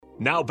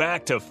Now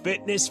back to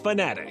Fitness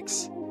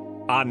Fanatics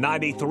on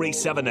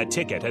 93.7 The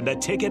Ticket and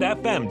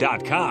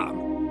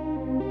theticketfm.com.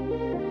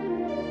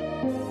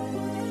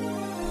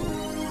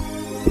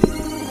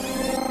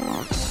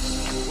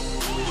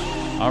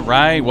 All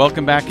right,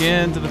 welcome back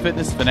into the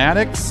Fitness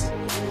Fanatics.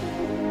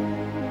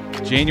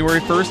 January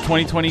 1st,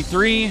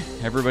 2023.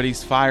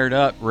 Everybody's fired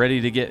up,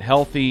 ready to get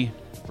healthy,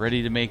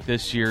 ready to make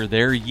this year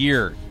their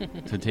year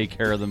to take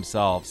care of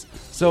themselves.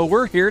 So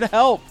we're here to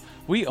help.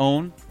 We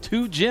own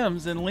 2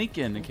 gyms in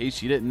Lincoln, in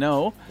case you didn't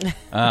know.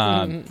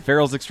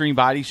 Farrell's Extreme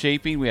Body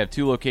Shaping. We have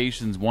 2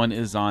 locations. One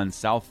is on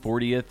South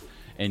 40th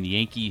and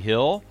Yankee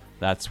Hill.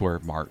 That's where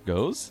Mark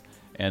goes.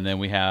 And then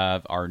we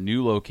have our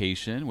new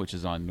location, which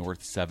is on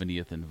North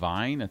 70th and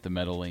Vine at the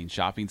Meadow Lane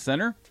Shopping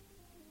Center.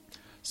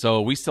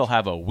 So we still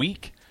have a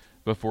week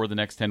before the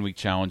next 10-week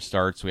challenge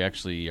starts. We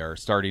actually are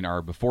starting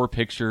our before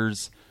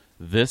pictures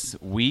this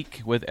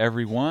week with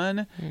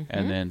everyone. Mm-hmm.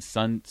 And then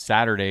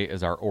Saturday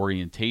is our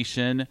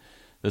orientation.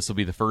 This will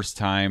be the first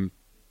time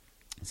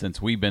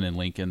since we've been in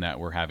Lincoln that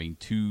we're having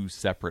 2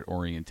 separate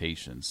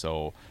orientations.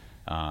 So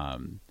I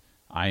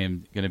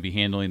am going to be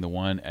handling the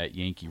one at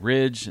Yankee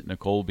Ridge.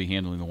 Nicole will be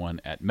handling the one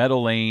at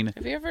Meadow Lane.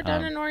 Have you ever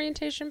done an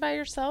orientation by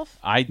yourself?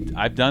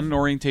 I've done an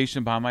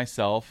orientation by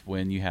myself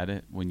when you had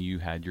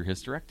your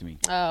hysterectomy.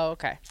 Oh,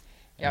 okay.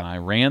 Yep. And I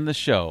ran the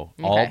show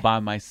all by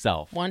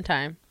myself. One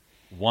time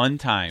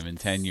in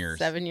 10 years.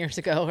 7 years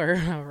ago or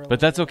however.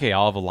 But that's okay.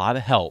 I'll have a lot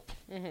of help.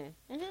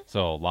 Mm-hmm. Mm-hmm.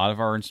 So a lot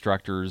of our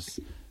instructors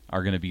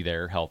are going to be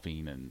there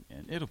helping, and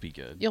it'll be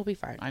good. You'll be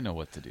fine. I know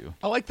what to do.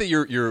 I like that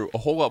you're a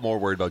whole lot more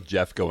worried about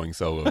Jeff going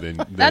solo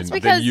than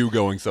you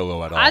going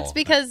solo at all. That's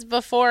because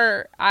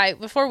before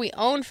we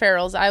owned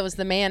Farrell's, I was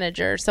the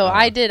manager, so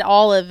I did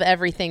all of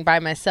everything by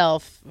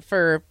myself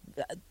for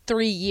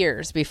 3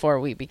 years before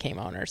we became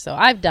owners. So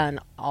I've done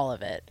all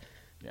of it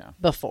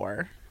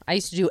before. I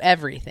used to do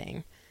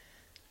everything.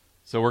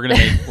 So we're gonna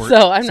make.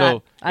 I'm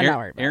not worried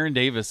about it. Aaron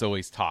Davis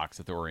always talks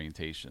at the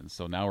orientation,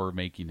 so now we're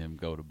making him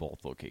go to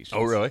both locations.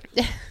 Oh, really?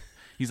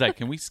 He's like,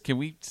 can we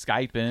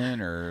Skype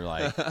in or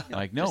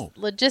like no?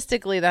 Just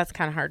logistically, that's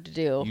kind of hard to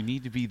do. You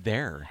need to be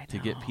there to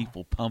get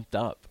people pumped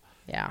up.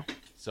 Yeah.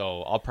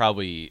 So I'll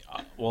probably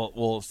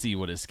we'll see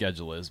what his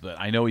schedule is, but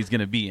I know he's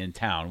going to be in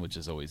town, which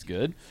is always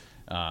good.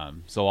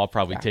 So I'll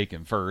probably take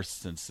him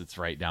first since it's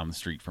right down the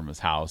street from his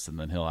house, and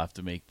then he'll have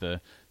to make the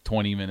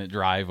 20-minute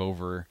drive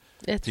over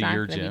to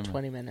your gym. It's not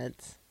 20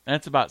 minutes.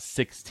 That's about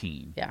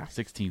 16. Yeah.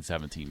 16,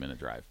 17-minute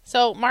drive.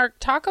 So, Mark,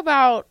 talk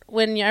about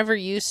whenever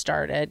you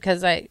started,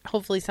 because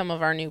hopefully some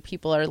of our new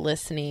people are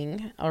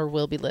listening or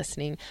will be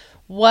listening.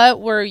 What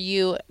do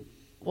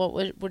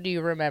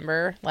you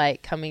remember,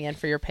 like, coming in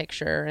for your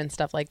picture and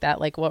stuff like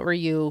that? Like, what were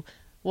you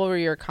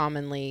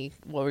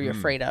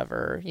afraid of,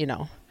 or, you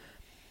know?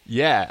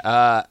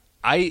 Yeah,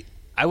 I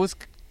was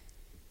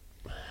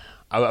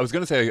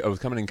going to say I was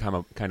coming in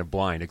kind of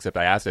blind, except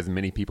I asked as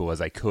many people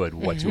as I could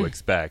what to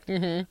expect.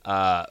 Mm-hmm.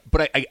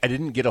 But I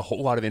didn't get a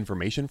whole lot of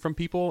information from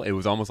people. It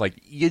was almost like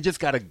you just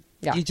gotta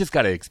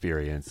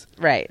experience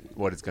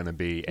what it's going to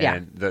be. Yeah.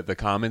 And the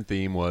common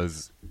theme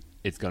was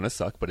it's going to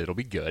suck, but it'll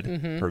be good.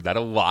 Mm-hmm. Heard that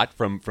a lot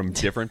from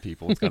different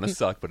people. It's going to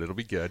suck, but it'll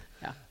be good.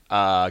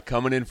 Yeah.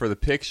 Coming in for the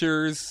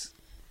pictures,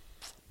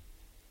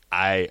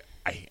 I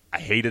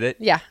hated it.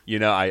 Yeah. You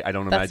know, I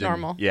don't imagine. That's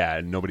normal.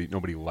 Yeah,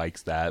 nobody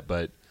likes that,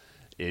 but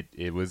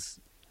it was,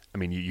 I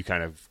mean, you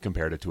kind of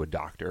compared it to a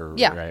doctor,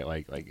 right?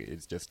 Like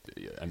it's just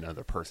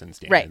another person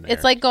standing there.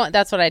 It's like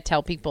that's what I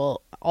tell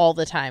people all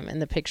the time in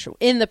the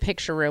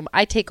picture room.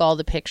 I take all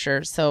the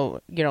pictures.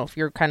 So, you know, if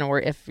you're kind of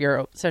worried,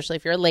 especially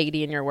if you're a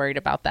lady and you're worried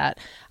about that,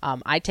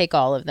 I take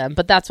all of them.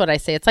 But that's what I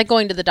say. It's like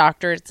going to the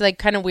doctor. It's like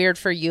kind of weird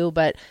for you,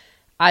 but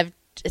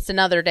it's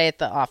another day at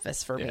the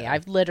office for me.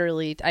 I've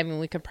literally,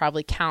 we could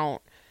probably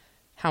count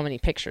how many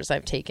pictures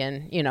I've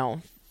taken,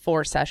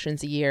 4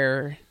 sessions a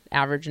year,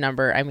 average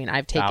number.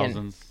 I've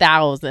taken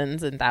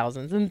thousands and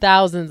thousands and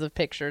thousands of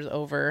pictures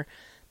over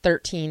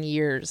 13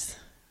 years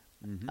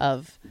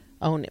of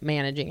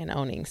managing and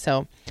owning.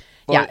 So,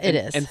 it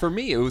is. And for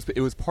me, it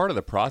was part of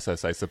the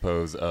process, I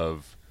suppose,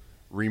 of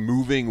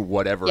removing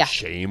whatever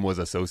shame was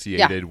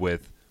associated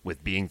with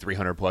being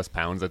 300 plus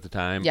pounds at the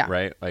time,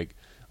 right? Like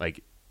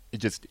you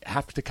just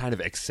have to kind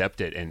of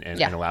accept it and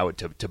allow it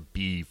to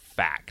be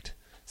fact.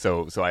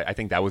 So I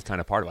think that was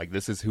kind of part of like,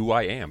 this is who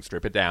I am.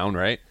 Strip it down,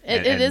 right?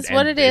 It is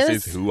what it is.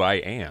 This is who I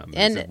am.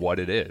 This is what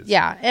it is.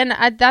 Yeah,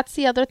 and that's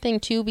the other thing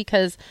too,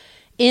 because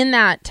in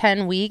that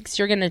 10 weeks,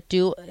 you're going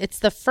to it's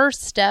the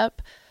first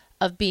step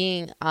of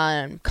being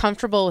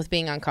comfortable with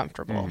being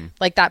uncomfortable. Mm-hmm.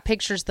 Like that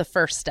picture's the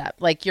first step.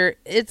 Like and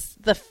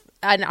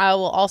I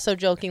will also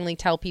jokingly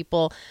tell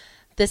people,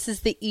 this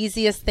is the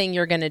easiest thing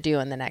you're going to do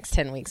in the next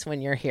 10 weeks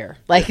when you're here.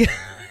 Like,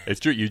 it's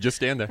true. You just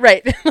stand there.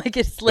 Right. Like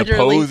it's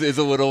literally. The pose is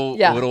a little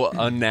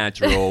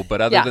unnatural, but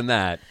other than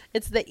that.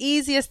 It's the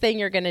easiest thing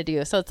you're going to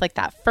do. So it's like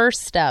that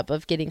first step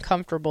of getting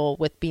comfortable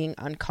with being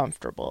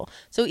uncomfortable.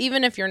 So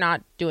even if you're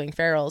not doing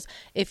Farrell's,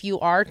 if you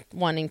are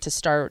wanting to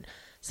start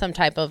some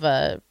type of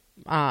a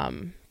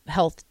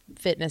health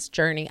fitness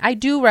journey, I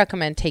do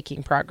recommend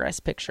taking progress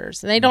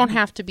pictures. And they don't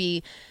have to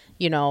be,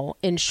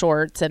 in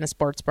shorts and a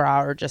sports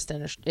bra or just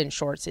in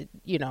shorts.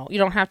 You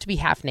don't have to be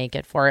half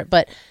naked for it,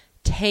 but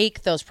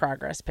take those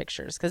progress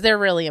pictures because they're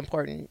really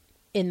important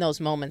in those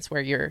moments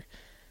where you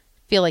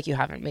feel like you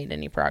haven't made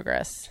any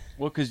progress.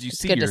 Well, because you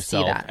see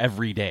yourself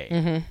every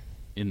day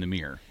in the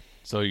mirror.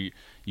 So you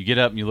get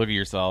up and you look at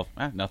yourself,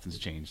 nothing's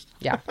changed.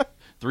 Yeah.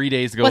 3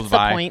 days goes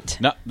by. What's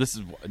the point?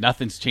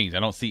 Nothing's changed. I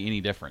don't see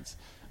any difference.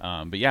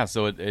 But yeah,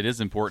 so it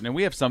is important. And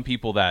we have some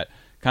people that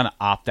kind of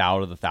opt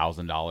out of the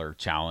 $1,000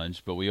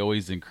 challenge, but we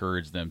always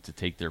encourage them to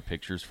take their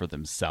pictures for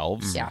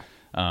themselves. Yeah.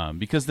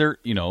 Because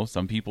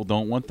some people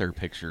don't want their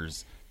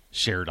pictures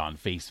shared on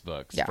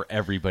Facebook for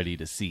everybody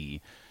to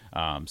see. So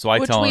I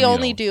tell them, which we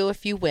only do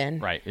if you win.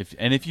 Right.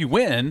 If you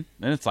win,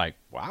 then it's like,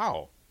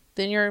 wow.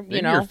 Then you're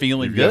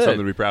feeling You've good. got something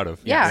to be proud of.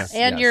 Yeah,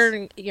 and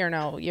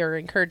you're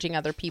encouraging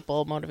other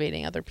people,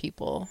 motivating other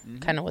people,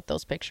 kind of with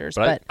those pictures.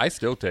 But I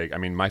still take. I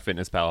mean, my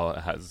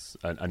MyFitnessPal has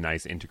a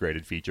nice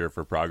integrated feature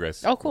for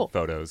progress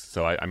photos.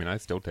 So I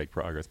still take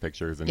progress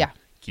pictures and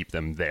keep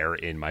them there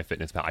in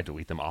MyFitnessPal. I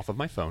delete them off of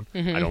my phone.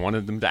 I don't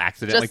want them to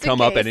accidentally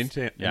come up at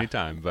any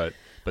time. But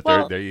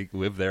they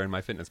live there in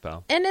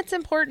MyFitnessPal. And it's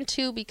important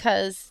too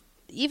because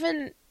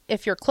even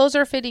if your clothes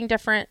are fitting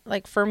different,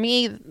 like for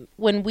me,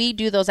 when we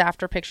do those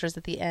after pictures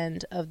at the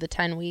end of the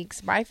 10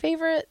 weeks, my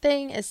favorite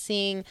thing is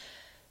seeing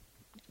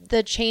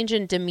the change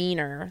in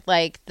demeanor,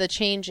 like the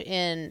change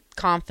in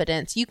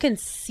confidence. You can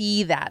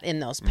see that in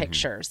those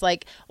pictures,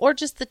 or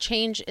just the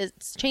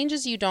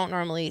changes you don't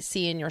normally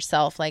see in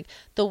yourself, like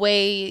the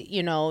way,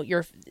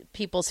 your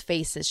people's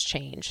faces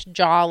change,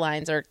 jaw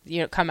lines are,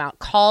 come out,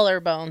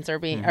 collarbones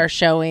are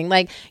showing.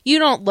 Like you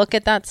don't look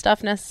at that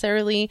stuff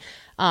necessarily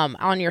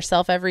on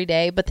yourself every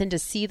day, but then to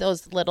see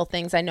those little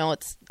things, I know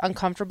it's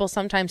uncomfortable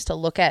sometimes to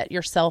look at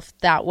yourself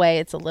that way.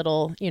 It's a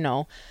little,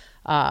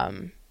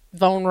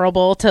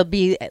 vulnerable to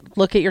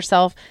look at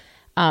yourself.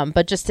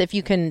 But just if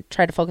you can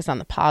try to focus on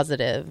the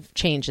positive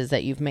changes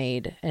that you've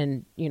made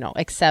and,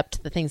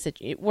 accept the things that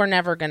we're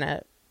never going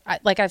to,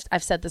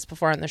 I've said this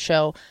before on the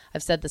show.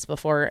 I've said this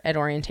before at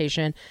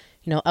orientation,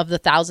 of the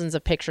thousands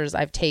of pictures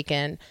I've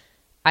taken,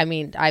 I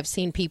mean, I've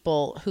seen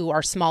people who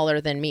are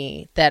smaller than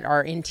me that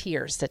are in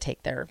tears to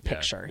take their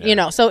picture,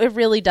 so it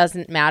really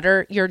doesn't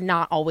matter. You're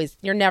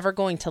never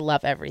going to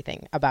love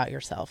everything about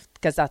yourself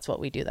because that's what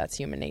we do. That's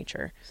human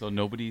nature. So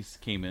nobody's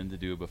came in to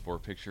do a before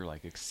picture,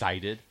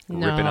 excited,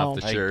 ripping off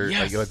the shirt.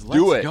 Yes, let's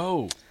do it.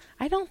 Go.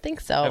 I don't think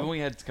so. Haven't we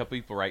had a couple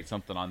people write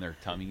something on their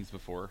tummies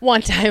before?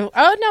 One time.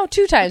 Oh, no,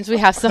 2 times we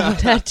have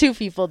had 2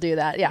 people do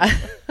that. Yeah.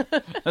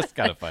 That's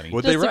kind of funny.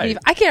 What'd they write?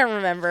 I can't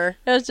remember.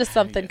 It was just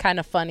something kind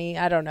of funny.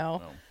 I don't know.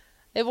 No.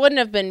 It wouldn't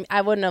have been,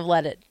 I wouldn't have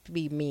let it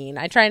be mean.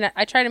 I try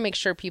to make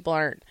sure people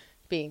aren't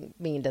being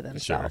mean to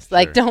themselves.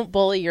 Sure. Don't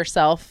bully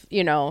yourself.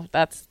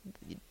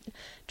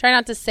 Try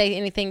not to say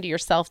anything to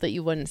yourself that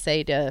you wouldn't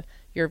say to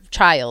your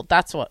child.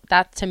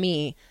 To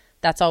me,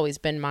 that's always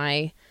been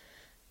my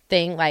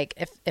thing. Like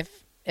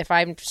if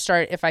I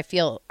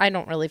feel, I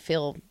don't really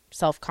feel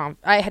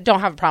I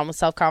don't have a problem with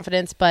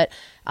self-confidence, but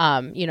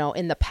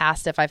in the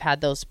past, if I've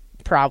had those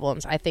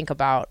problems, I think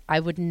about, I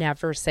would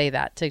never say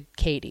that to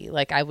Katie.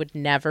 Like I would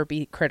never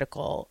be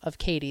critical of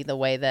Katie the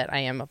way that I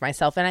am of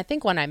myself. And I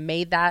think when I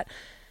made that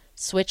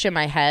switch in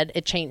my head,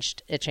 it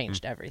changed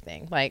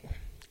everything. Like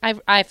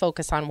I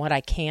focus on what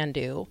I can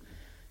do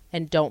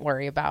and don't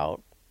worry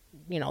about,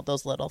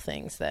 those little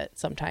things that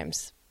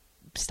sometimes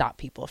stop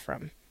people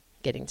from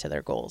getting to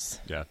their goals.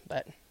 Yeah.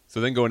 But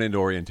so then going into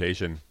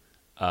orientation,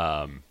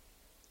 my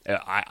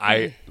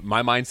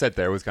mindset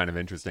there was kind of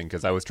interesting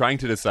because I was trying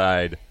to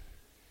decide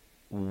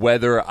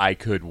whether I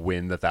could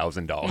win the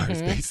 $1,000,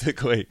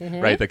 basically,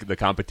 right? The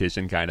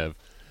competition kind of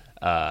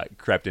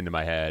crept into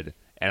my head,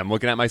 and I'm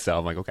looking at myself.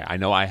 I'm like, okay, I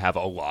know I have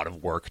a lot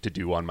of work to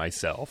do on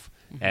myself,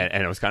 and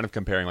I was kind of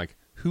comparing, like,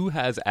 who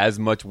has as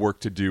much work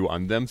to do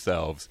on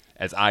themselves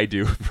as I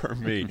do for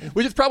me,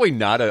 which is probably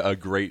not a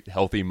great,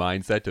 healthy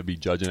mindset to be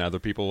judging other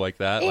people like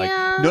that. Yeah.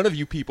 Like, none of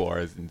you people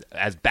are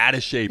as bad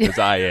a shape as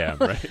I am,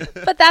 right?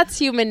 But that's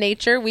human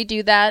nature. We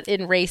do that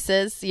in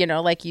races,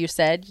 like you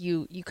said,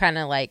 you kind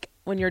of like,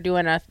 when you're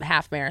doing a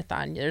half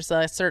marathon, there's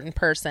a certain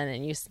person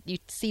and you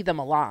see them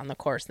a lot on the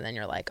course and then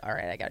you're like, all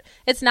right, I got it.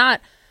 It's not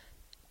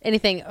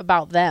anything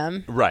about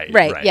them. Right.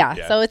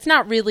 Yeah. So it's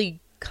not really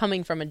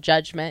coming from a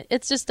judgment.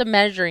 It's just a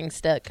measuring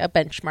stick, a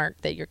benchmark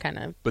that you're kind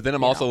of. But then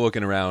I'm also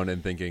looking around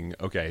and thinking,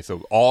 okay,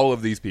 so all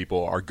of these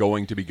people are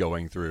going to be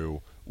going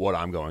through what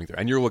I'm going through.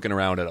 And you're looking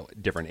around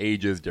at different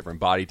ages, different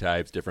body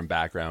types, different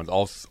backgrounds,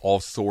 all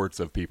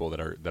sorts of people that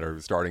are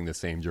starting the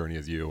same journey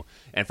as you.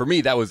 And for me,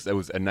 that was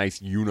a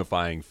nice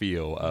unifying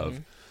feel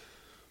of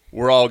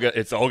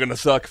it's all going to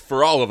suck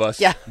for all of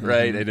us,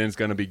 right? And it's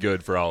going to be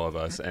good for all of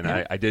us. And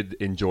I did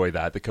enjoy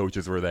that. The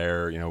coaches were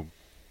there,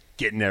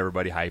 getting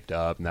everybody hyped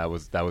up, and that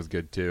was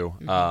good too.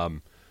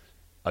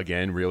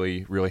 Again,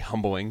 really, really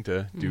humbling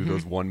to do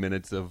those 1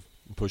 minutes of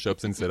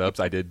push-ups and sit-ups.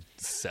 I did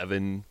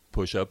 7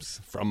 push-ups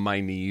from my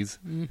knees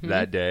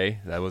that day.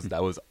 That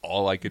was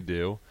all I could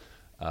do.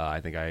 I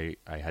think I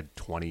had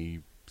 20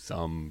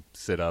 some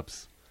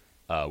sit-ups.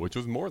 which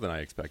was more than I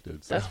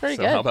expected. So, that's pretty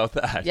so good. How about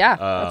that? Yeah,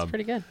 that's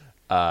pretty good.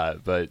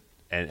 But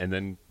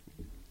then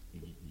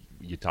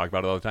you talk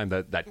about it all the time,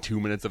 that 2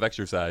 minutes of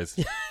exercise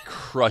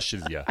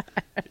crushes you.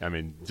 I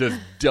mean, just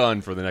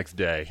done for the next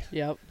day.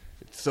 Yep.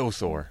 It's so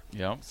sore.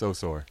 Yep. So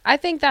sore. I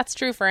think that's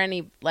true for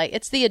any, like,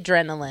 it's the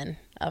adrenaline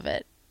of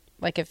it.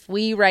 Like, if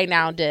we right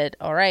now did,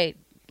 all right,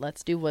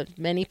 let's do as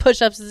many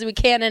push-ups as we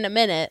can in a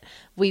minute,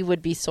 we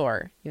would be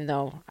sore, even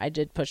though I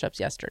did push-ups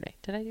yesterday.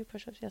 Did I do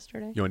push-ups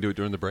yesterday? You want to do it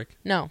during the break?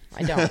 No,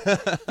 I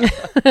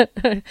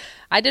don't.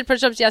 I did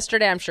push-ups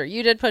yesterday. I'm sure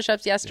you did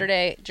push-ups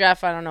yesterday.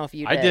 Jeff, I don't know if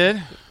you did. I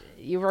did.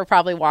 You were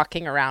probably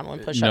walking around when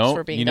push-ups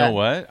were being done. You know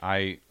what?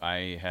 I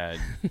had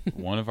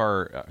one of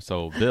our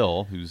so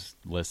Bill, who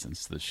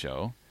listens to the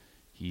show,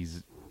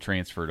 he's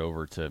transferred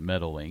over to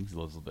Meadowlink. He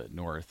lives a little bit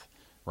north.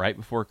 Right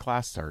before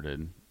class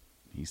started,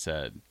 he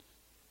said,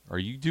 "Are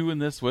you doing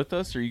this with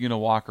us, or are you going to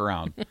walk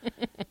around?"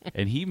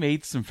 And he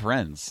made some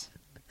friends.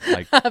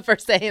 Like for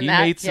saying he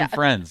that, made some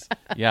friends.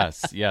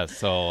 Yes.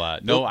 So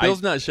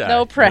Bill's not shy.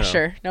 No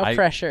pressure. No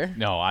pressure.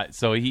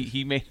 So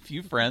he made a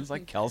few friends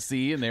like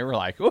Kelsey, and they were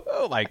like,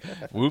 whoa, like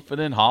whooping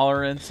and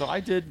hollering. So I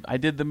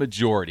did the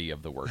majority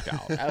of the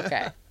workout.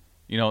 Okay.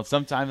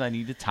 Sometimes I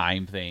need to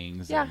time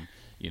things. Yeah.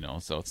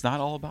 And, so it's not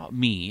all about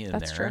me in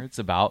That's there. true. It's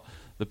about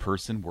the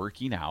person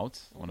working out.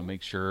 I want to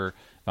make sure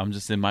if I'm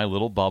just in my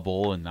little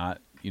bubble and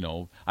not,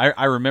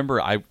 I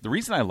remember the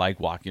reason I like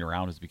walking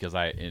around is because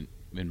in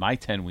my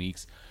 10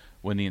 weeks,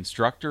 when the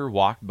instructor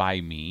walked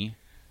by me,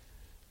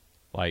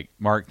 like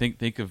Mark,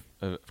 think of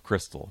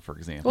Crystal, for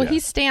example. Well, he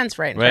stands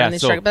right in front of the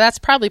instructor, but that's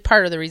probably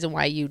part of the reason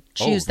why you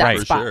choose that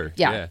spot. Sure.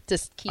 Yeah,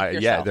 just keep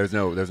yourself. Yeah, there's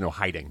no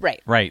hiding.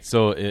 Right.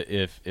 So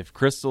if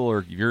Crystal or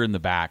if you're in the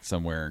back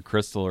somewhere and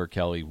Crystal or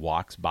Kelly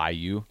walks by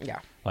you,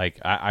 like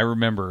I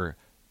remember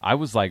I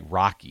was like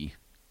Rocky.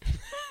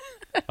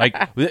 Like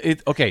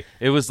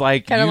it was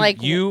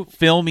like you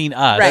filming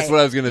us. That's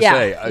what I was going to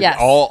say. Yes.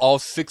 All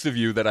 6 of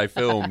you that I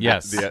filmed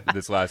Yes.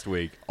 this last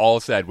week all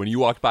said when you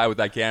walked by with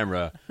that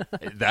camera,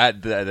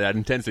 that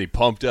intensity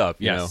pumped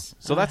up. You know?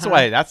 So that's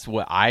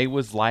what I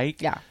was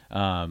like. Yeah.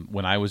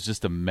 When I was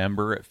just a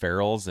member at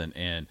Farrell's,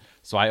 and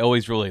so I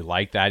always really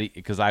liked that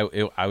because I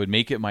would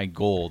make it my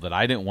goal that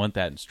I didn't want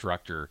that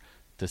instructor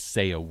to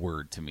say a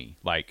word to me.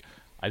 Like,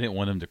 I didn't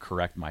want him to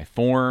correct my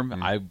form.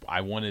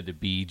 I wanted to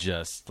be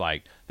just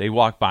like, they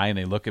walk by and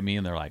they look at me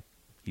and they're like,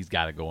 he's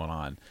got it going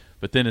on.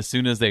 But then as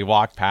soon as they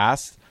walk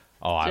past,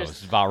 I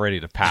was about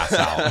ready to pass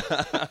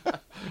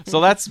out.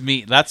 So that's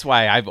me. That's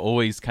why I've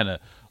always kind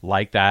of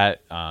liked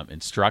that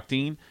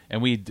instructing.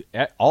 And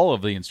all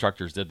of the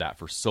instructors did that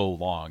for so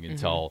long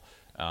until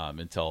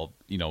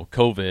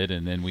COVID.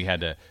 And then we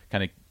had to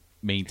kind of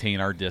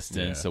maintain our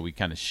distance. So we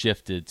kind of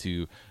shifted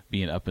to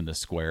being up in the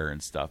square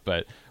and stuff,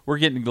 but we're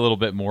getting a little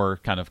bit more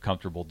kind of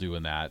comfortable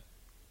doing that.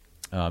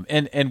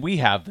 And we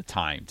have the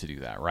time to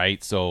do that,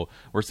 right? So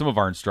where some of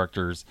our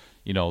instructors,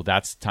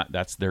 that's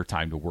their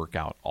time to work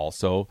out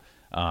also.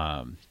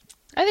 I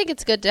think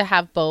it's good to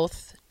have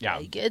both. Yeah.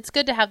 It's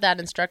good to have that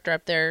instructor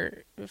up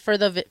there for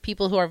the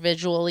people who are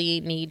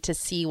visually need to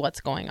see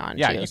what's going on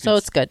too. So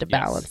it's good to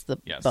balance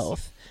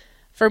both.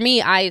 For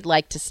me, I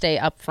like to stay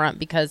up front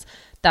because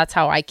that's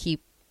how I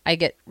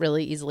get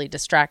really easily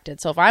distracted.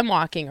 So if I'm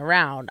walking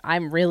around,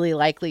 I'm really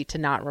likely to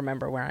not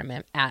remember where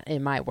I'm at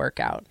in my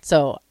workout.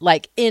 So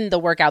like in the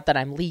workout that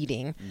I'm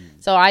leading.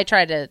 So I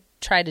try to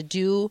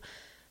do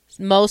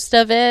most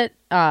of it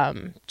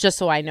just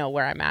so I know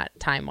where I'm at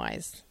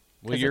time-wise.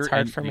 Because it's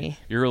hard for me.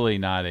 You're really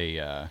not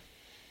a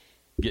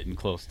getting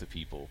close to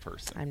people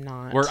person. I'm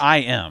not. Where I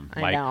am.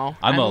 I know.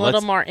 I'm a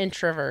little more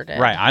introverted.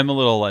 Right. I'm a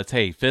little,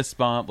 hey, fist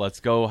bump, let's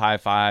go, high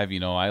five.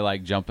 I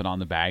like jumping on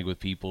the bag with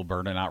people,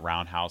 burning out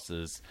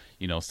roundhouses,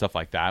 stuff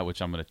like that,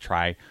 which I'm going to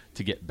try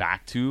to get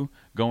back to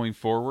going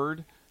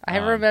forward. I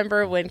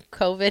remember when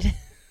COVID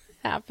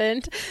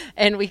happened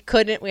and we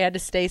had to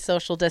stay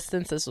social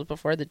distance. This was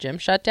before the gym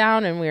shut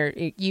down, and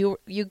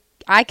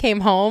I came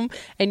home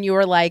and you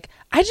were like,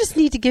 I just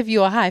need to give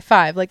you a high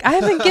five. Like, I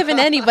haven't given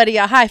anybody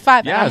a high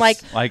five. Yes, and I'm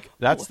like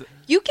that's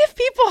you give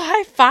people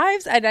high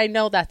fives, and I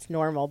know that's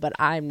normal, but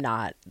I'm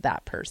not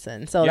that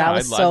person. So that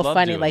was so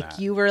funny. Like that.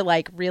 You were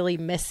like really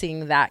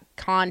missing that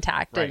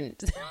contact and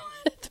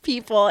with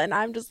people, and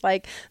I'm just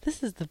like,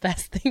 this is the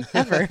best thing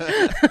ever.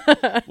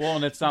 Well,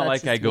 and it's not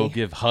like I go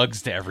give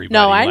hugs to everybody.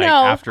 No, I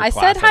know. After I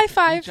class, said high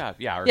five. Good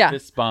job. Or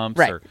fist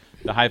bumps or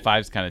the high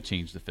fives kind of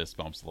change the fist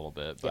bumps a little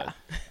bit, but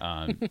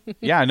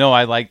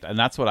I like, and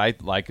that's what I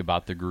like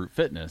about the group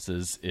fitness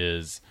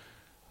is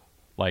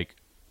like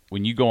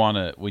when you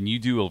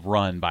do a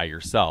run by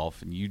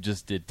yourself and you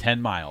just did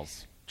 10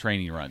 miles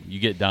training run, you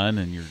get done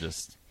and you're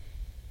just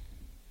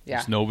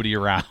there's nobody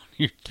around.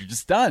 You're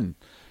just done.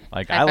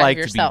 Like I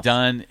like to be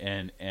done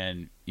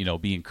and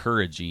be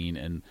encouraging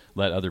and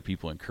let other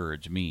people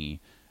encourage me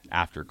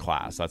after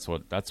class. That's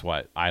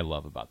what I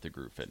love about the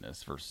group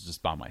fitness versus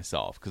just by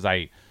myself, because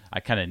I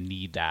kind of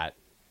need that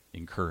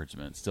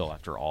encouragement still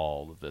after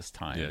all of this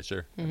time of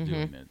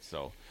doing it.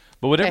 So,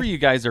 but whatever you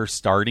guys are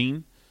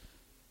starting,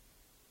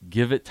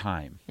 give it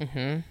time.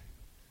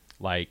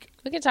 Like,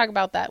 we can talk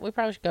about that. We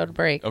probably should go to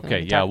break.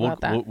 Okay, yeah,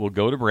 we'll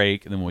go to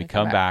break, and then when we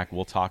come back,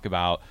 we'll talk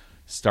about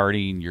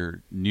starting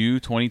your new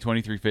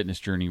 2023 fitness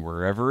journey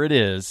wherever it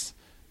is.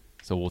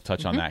 So we'll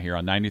touch on that here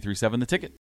on 93.7 The Ticket.